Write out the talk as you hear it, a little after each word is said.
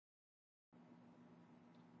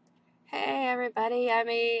everybody, I'm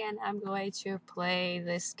me, and I'm going to play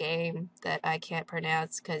this game that I can't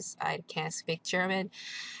pronounce because I can't speak German,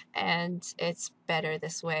 and it's better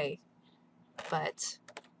this way. But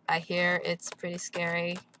I hear it's pretty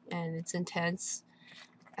scary and it's intense.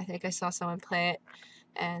 I think I saw someone play it,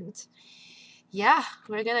 and yeah,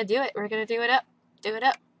 we're gonna do it. We're gonna do it up, do it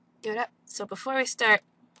up, do it up. So before we start,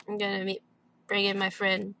 I'm gonna bring in my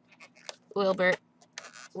friend Wilbert.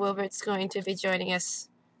 Wilbert's going to be joining us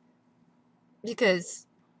because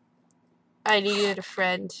I needed a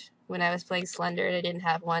friend when I was playing Slender and I didn't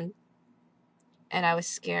have one, and I was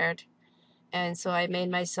scared, and so I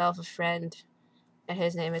made myself a friend, and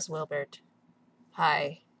his name is Wilbert.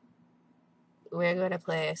 Hi. We're going to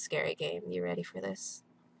play a scary game. You ready for this?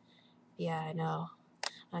 Yeah, I know.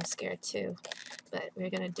 I'm scared too, but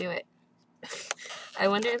we're gonna do it. I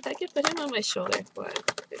wonder if I could put him on my shoulder.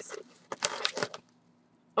 What?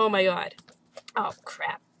 Oh my god. Oh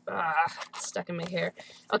crap. It's stuck in my hair.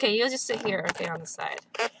 Okay, you'll just sit here, okay, on the side.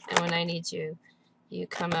 And when I need you, you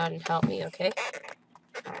come out and help me, okay?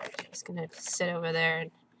 Alright, he's gonna sit over there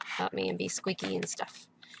and help me and be squeaky and stuff.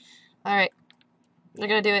 Alright, we're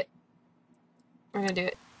gonna do it. We're gonna do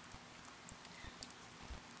it.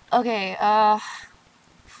 Okay,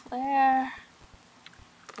 flare,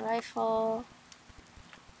 rifle,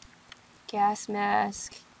 gas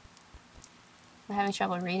mask. I'm having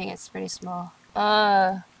trouble reading, it's pretty small.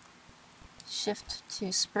 Shift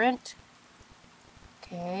to sprint.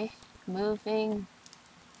 Okay, moving,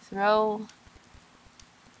 throw,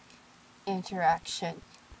 interaction,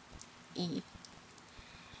 E.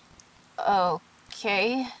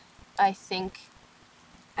 Okay, I think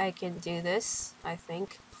I can do this. I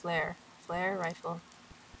think flare, rifle,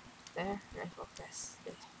 this.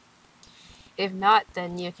 If not,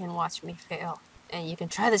 then you can watch me fail, and you can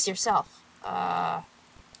try this yourself. Let's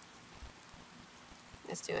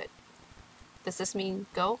do it. Does this mean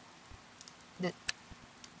go?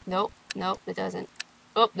 Nope, it doesn't.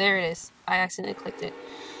 Oh, there it is. I accidentally clicked it.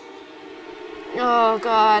 Oh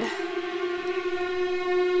god.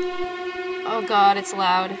 Oh god, it's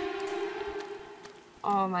loud.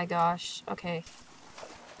 Oh my gosh. Okay.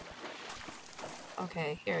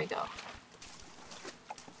 Okay, here we go.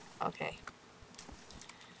 Okay.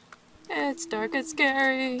 It's dark and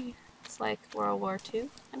scary. It's like World War II,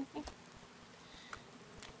 kind of thing.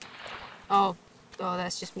 Oh,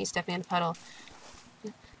 that's just me stepping in a puddle.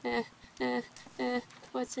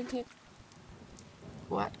 What's in here?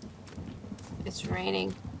 What? It's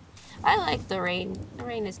raining. I like the rain. The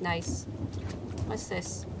rain is nice. What's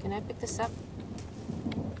this? Can I pick this up?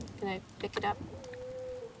 Can I pick it up?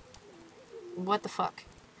 What the fuck?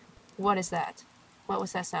 What is that? What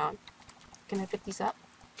was that sound? Can I pick these up?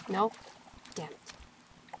 No? Damn it.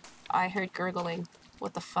 I heard gurgling.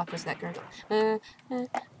 What the fuck was that gurgle?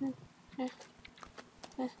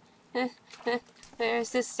 Where's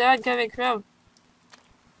this sound coming from?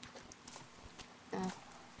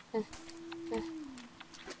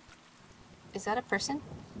 Is that a person?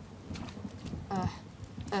 I'm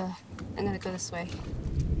gonna go this way.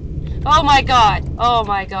 Oh my god! Oh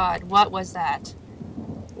my god! What was that?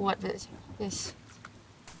 What was this?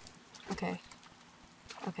 Okay.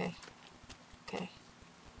 Okay. Okay.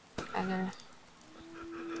 I'm gonna...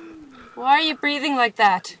 Why are you breathing like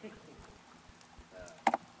that?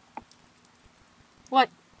 What?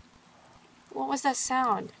 What was that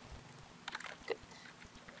sound?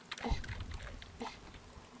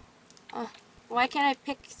 Why can't I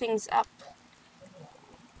pick things up?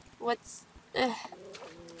 What's...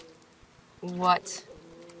 What?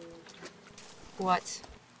 What?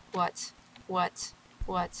 What? What?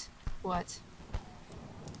 What? What?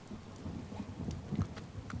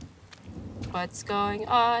 What's going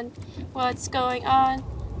on? What's going on?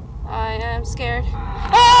 I am scared.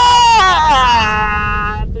 Ah!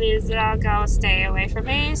 Please don't go. Stay away from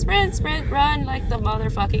me. Sprint, sprint, run like the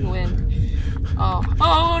motherfucking wind. Oh,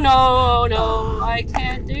 oh no, no, I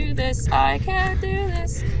can't do this. I can't do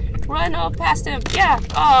this. Run past him. Yeah.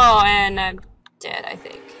 Oh, and I'm dead, I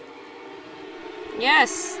think.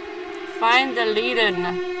 Yes. Find the leaden.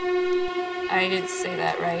 I didn't say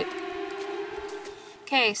that right.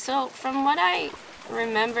 Okay, so from what I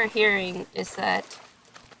remember hearing is that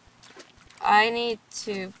I need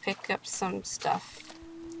to pick up some stuff.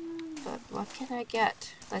 But what can I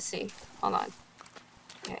get? Let's see. Hold on.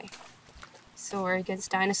 Okay. So we're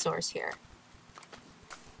against dinosaurs here.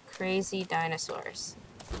 Crazy dinosaurs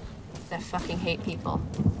that fucking hate people.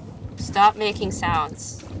 Stop making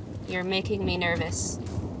sounds. You're making me nervous.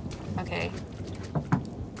 Okay.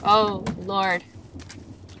 Oh, Lord.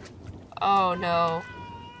 Oh, no.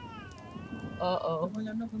 Uh-oh.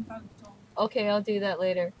 Okay, I'll do that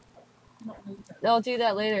later. I'll do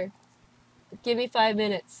that later. Give me 5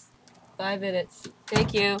 minutes. 5 minutes.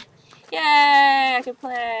 Thank you. Yay! I can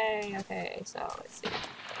play. Okay, so let's see.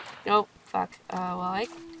 Nope. Fuck. Well, I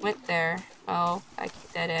went there. Oh, I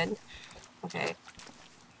dead end. Okay.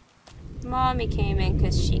 Mommy came in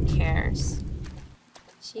because she cares.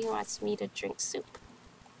 She wants me to drink soup.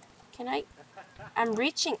 Can I? I'm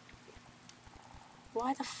reaching.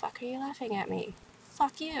 Why the fuck are you laughing at me?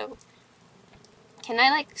 Fuck you. Can I,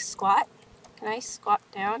 like, squat? Can I squat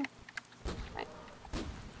down? Like,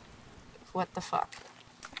 what the fuck?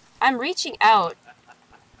 I'm reaching out.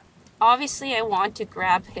 Obviously, I want to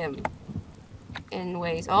grab him in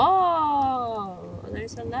ways. Oh,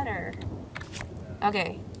 there's a letter.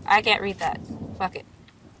 Okay, I can't read that. Fuck it.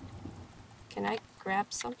 Can I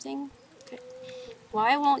grab something? Okay.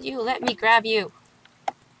 Why won't you let me grab you?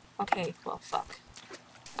 Okay, well, fuck.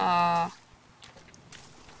 I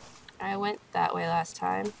went that way last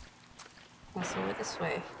time. Let's go this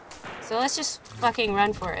way. So let's just fucking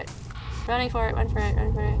run for it. Running for it, run for it,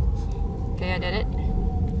 run for it. Okay, I did it.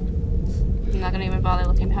 I'm not gonna even bother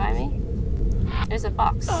looking behind me. There's a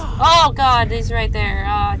box. Oh god, he's right there.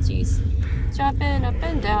 Ah, oh, jeez. Jumping up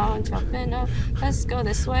and down, jumping up. Let's go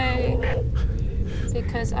this way.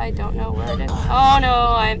 Because I don't know where to. Oh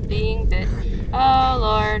no, I'm being bit. Oh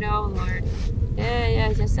lord, oh lord.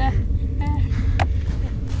 Yeah, just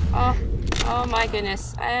oh my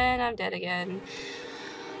goodness. And I'm dead again.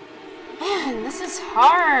 Man, this is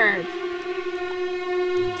hard.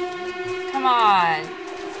 Come on.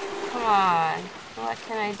 Come on. What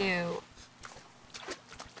can I do?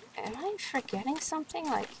 Am I forgetting something?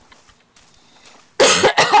 Like,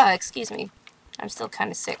 excuse me. I'm still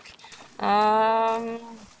kind of sick. Son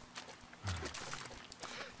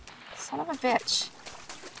of a bitch.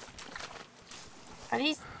 Are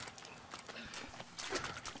these...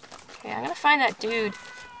 Okay, I'm gonna find that dude.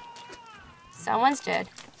 Someone's dead.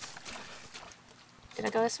 Did I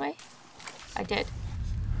go this way? I did.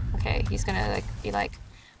 Okay, he's gonna, like, be like,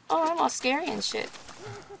 oh, I'm all scary and shit.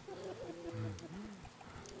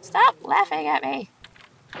 Stop laughing at me.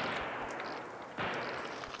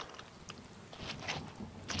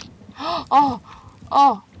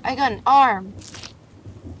 Oh, I got an arm.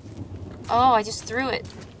 Oh, I just threw it.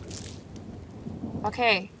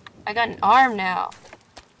 Okay, I got an arm now.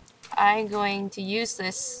 I'm going to use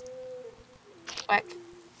this. Whack.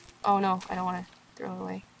 Oh no, I don't want to throw it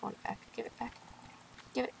away. I want it back. Give it back.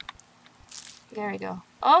 Give it. There we go.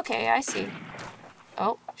 Okay, I see.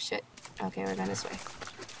 Oh, shit. Okay, we're going this way.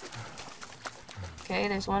 Okay,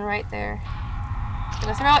 there's one right there.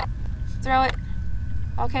 Gonna throw it. Throw it.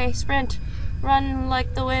 Okay, sprint. Run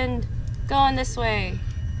like the wind. Going this way.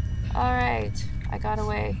 Alright. I got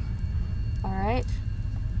away. Alright.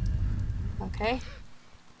 Okay.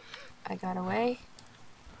 I got away.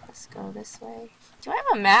 Let's go this way. Do I have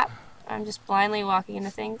a map? I'm just blindly walking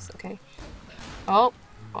into things? Okay. Oh.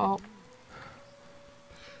 Oh.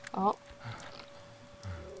 Oh.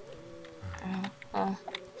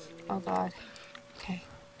 Oh god. Okay.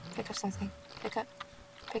 Pick up something. Pick up.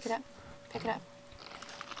 Pick it up. Pick it up.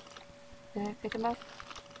 Did I pick him up?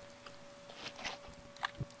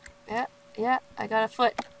 Yeah. Yeah. I got a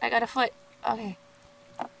foot. I got a foot. Okay.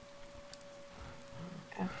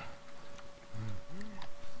 Okay.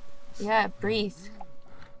 Yeah, breathe.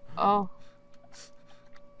 Oh.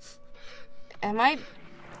 Am I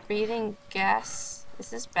breathing gas? Is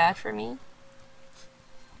this bad for me?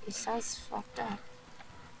 He sounds fucked up.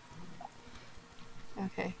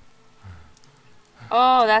 Okay.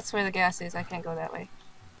 Oh, that's where the gas is. I can't go that way.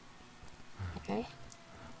 Okay.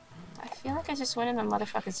 I feel like I just went in a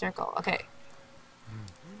motherfucking circle. Okay.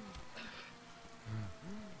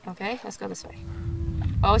 Okay, let's go this way.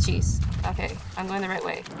 Oh, jeez. Okay, I'm going the right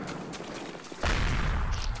way.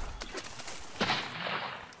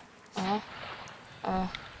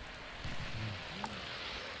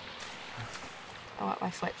 I want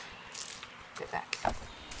my foot. Get back.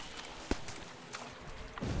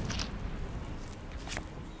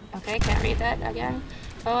 Okay, can't read that again.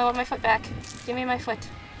 Oh, I want my foot back. Give me my foot.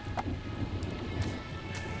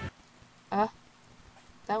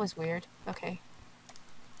 That was weird. Okay.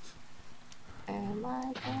 Am I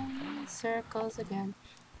going in circles again?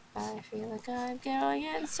 I feel like I'm going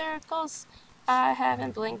in circles. I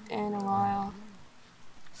haven't blinked in a while.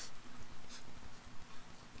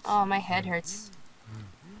 Oh, my head hurts.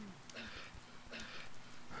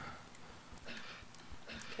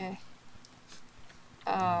 Okay.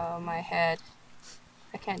 Oh, my head.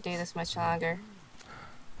 I can't do this much longer.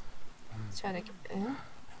 Let's try to get...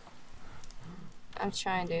 I'm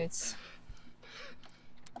trying, dudes.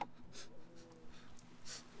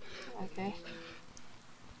 Okay.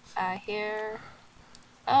 Here.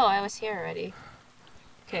 Oh, I was here already.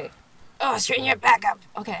 Okay. Oh, straighten your back up.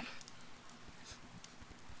 Okay.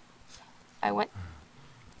 I went.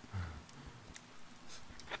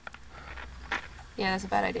 Yeah, that's a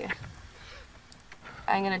bad idea.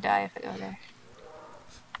 I'm gonna die if I go there.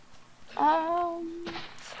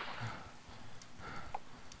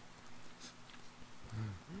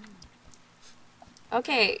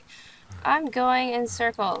 Okay. I'm going in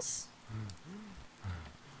circles.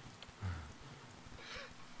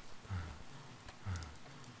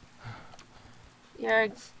 You're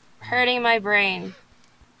hurting my brain.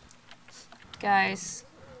 Guys.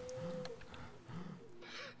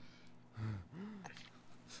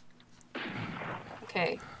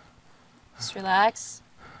 Okay. Just relax.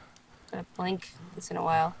 I'm gonna blink once in a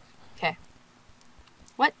while. Okay.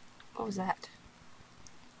 What? What was that?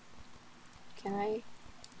 Can I?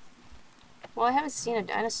 Well, I haven't seen a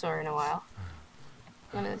dinosaur in a while.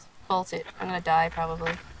 I'm gonna bolt it. I'm gonna die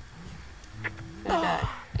probably. I'm gonna die.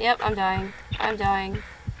 Yep, I'm dying. I'm dying.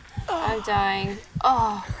 I'm dying.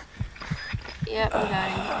 Oh. Yep, I'm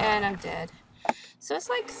dying. And I'm dead. So it's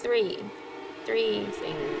like three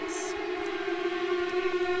things.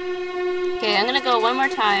 Okay, I'm gonna go one more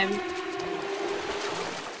time.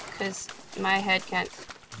 Because my head can't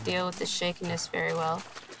deal with the shakiness very well.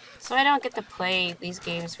 So I don't get to play these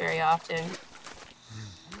games very often.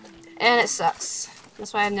 And it sucks.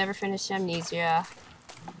 That's why I've never finished Amnesia.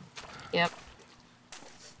 Yep.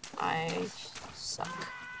 I suck.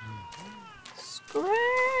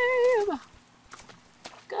 Scream!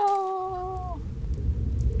 Go!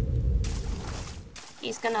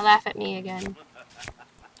 He's gonna laugh at me again.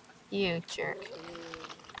 You jerk.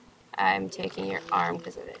 I'm taking your arm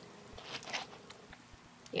because of it.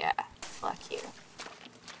 Yeah, fuck you.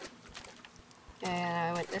 And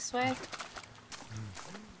I went this way.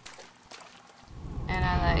 And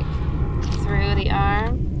I like threw the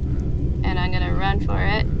arm. And I'm gonna run for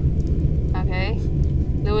it. Okay.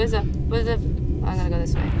 Louisa, I'm gonna go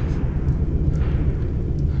this way.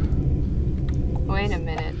 Wait a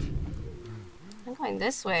minute. I'm going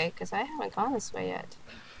this way because I haven't gone this way yet.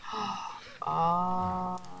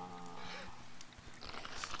 Oh.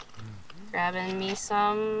 Grabbing me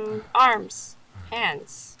some arms.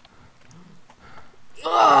 Hands.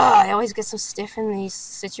 Ugh, I always get so stiff in these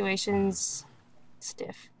situations.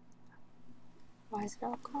 Stiff. Why is it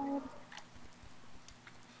all quiet?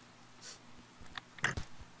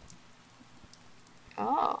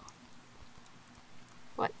 Oh.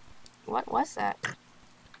 What was that?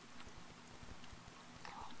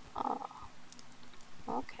 Oh.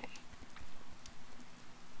 Okay.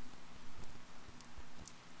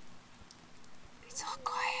 It's all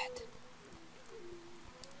quiet.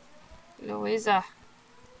 Louisa.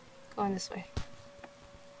 Going this way.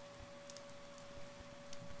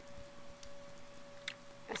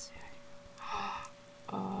 That's right.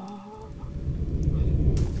 Oh.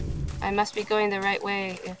 I must be going the right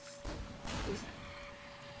way if...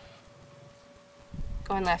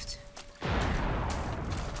 Going left.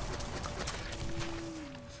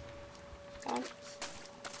 Go on.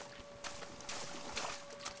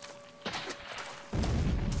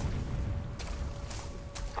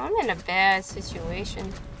 I'm in a bad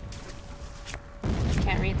situation.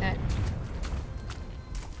 Can't read that.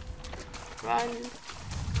 Run.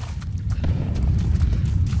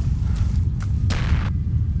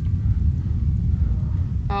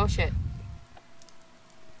 Oh shit.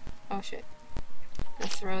 Oh shit.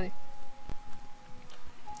 That's really...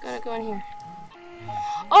 Gotta go in here.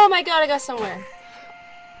 Oh my god, I got somewhere.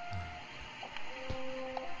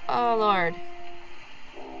 Oh lord.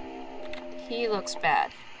 He looks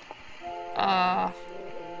bad.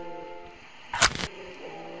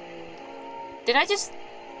 Did I just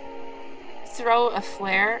throw a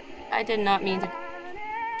flare? I did not mean to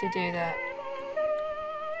do that.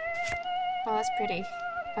 Oh, that's pretty.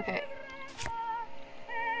 Okay.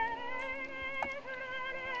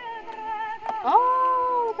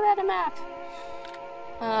 Oh, look at that map.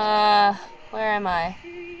 Where am I?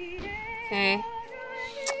 Okay.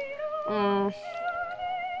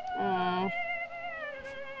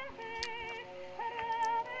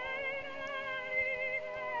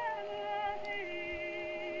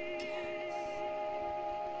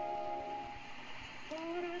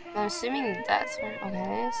 I'm assuming that's where...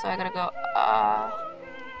 Okay, so I gotta go...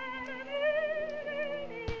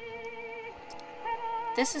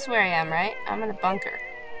 This is where I am, right? I'm in a bunker.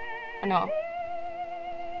 Oh, no.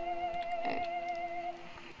 Okay.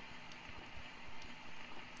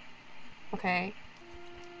 Okay.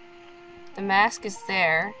 The mask is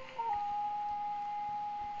there.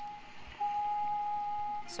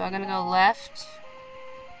 So I'm gonna go left.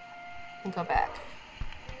 And go back.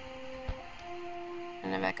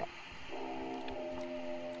 And then back up.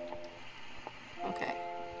 Okay.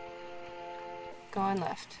 Going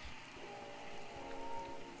left.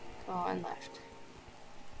 Going left.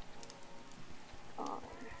 Going.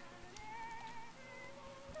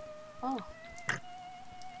 Oh.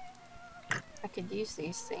 I could use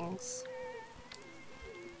these things.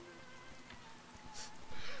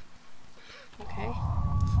 Okay. Okay.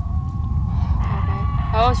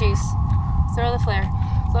 Oh, jeez. Throw the flare.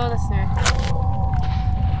 Throw the flare.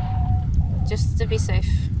 Just to be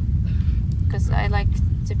safe. Because I like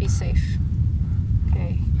to be safe.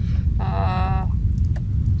 Okay.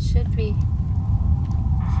 Should be.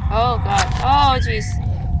 Oh, God. Oh, jeez.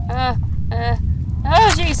 Oh,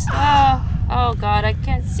 jeez. Oh, God. I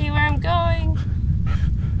can't see where I'm going.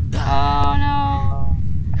 Oh, no.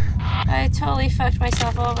 I totally fucked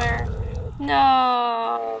myself over.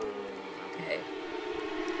 No. Okay.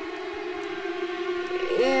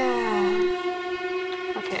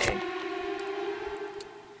 Yeah. Okay.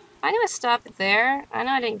 I'm gonna stop it there. I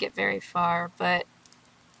know I didn't get very far, but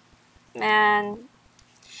man,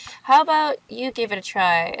 how about you give it a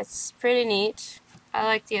try? It's pretty neat. I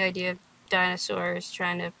like the idea of dinosaurs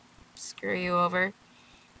trying to screw you over,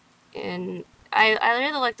 and I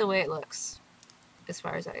really like the way it looks, as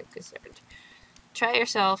far as I'm concerned. Try it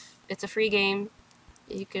yourself. It's a free game.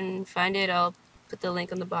 You can find it. I'll put the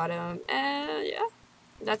link on the bottom. And yeah,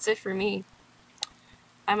 that's it for me.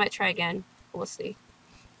 I might try again. We'll see.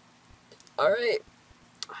 Alright.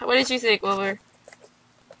 What did you think, Wilbur?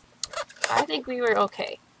 I think we were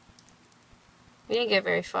okay. We didn't get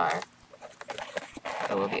very far.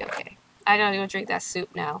 But we'll be okay. I gotta go drink that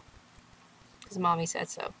soup now. Because Mommy said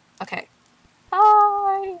so. Okay.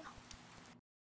 Bye!